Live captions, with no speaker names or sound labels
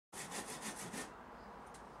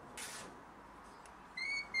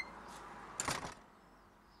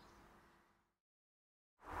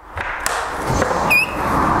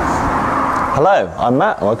Hello, I'm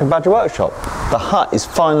Matt and welcome back to Workshop. The hut is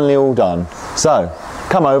finally all done, so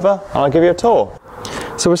come over and I'll give you a tour.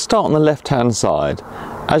 So we'll start on the left hand side.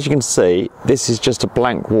 As you can see, this is just a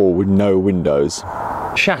blank wall with no windows.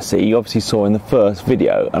 Chassis you obviously saw in the first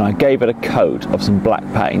video, and I gave it a coat of some black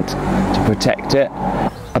paint to protect it.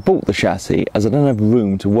 I bought the chassis as I don't have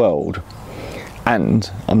room to weld and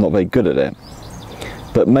I'm not very good at it,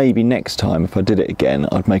 but maybe next time if I did it again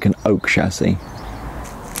I'd make an oak chassis.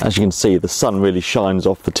 As you can see, the sun really shines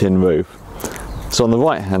off the tin roof. So on the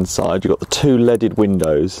right hand side you've got the two leaded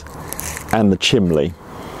windows and the chimney.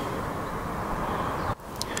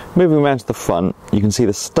 Moving around to the front, you can see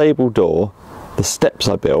the stable door, the steps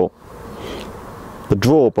I built, the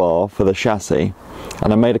drawbar for the chassis,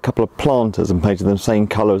 and I made a couple of planters and painted them the same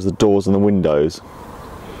colour as the doors and the windows.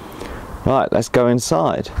 Right, let's go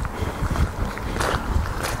inside.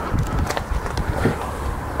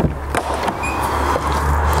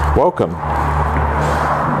 Welcome.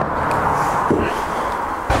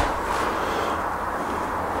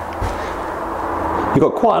 You've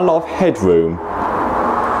got quite a lot of headroom,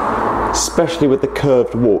 especially with the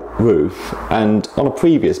curved roof, and on a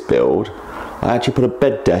previous build I actually put a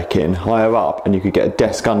bed deck in higher up and you could get a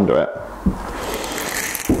desk under it.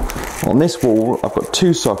 On this wall I've got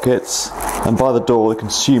two sockets, and by the door the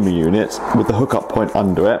consumer unit with the hookup point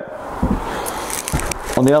under it.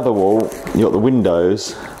 On the other wall you've got the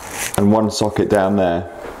windows and one socket down there,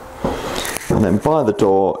 and then by the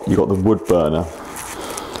door you've got the wood burner.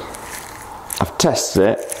 I've tested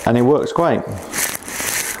it and it works great.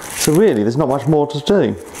 So really there's not much more to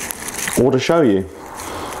do or to show you.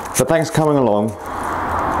 But thanks for coming along.